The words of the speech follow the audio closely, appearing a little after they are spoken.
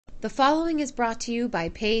The following is brought to you by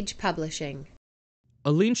Page Publishing.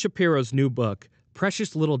 Eileen Shapiro's new book,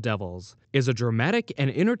 Precious Little Devils, is a dramatic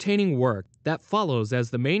and entertaining work that follows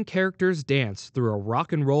as the main characters dance through a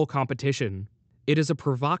rock and roll competition. It is a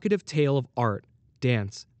provocative tale of art,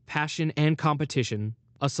 dance, passion, and competition.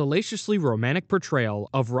 A salaciously romantic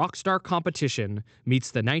portrayal of rock star competition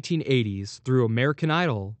meets the 1980s through American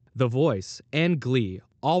Idol, The Voice, and Glee,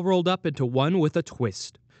 all rolled up into one with a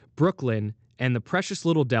twist. Brooklyn and the Precious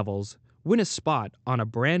Little Devils win a spot on a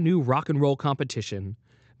brand new rock and roll competition,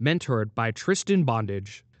 mentored by Tristan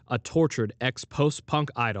Bondage, a tortured ex-postpunk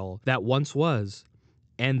idol that once was.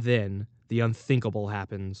 And then the unthinkable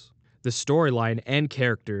happens. The storyline and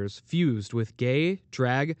characters, fused with gay,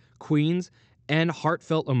 drag, queens, and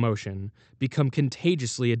heartfelt emotion, become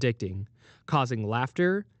contagiously addicting, causing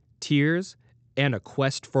laughter, tears, and a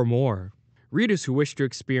quest for more. Readers who wish to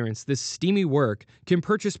experience this steamy work can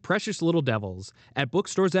purchase Precious Little Devils at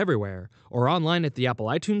bookstores everywhere or online at the Apple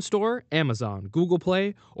iTunes Store, Amazon, Google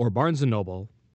Play, or Barnes & Noble.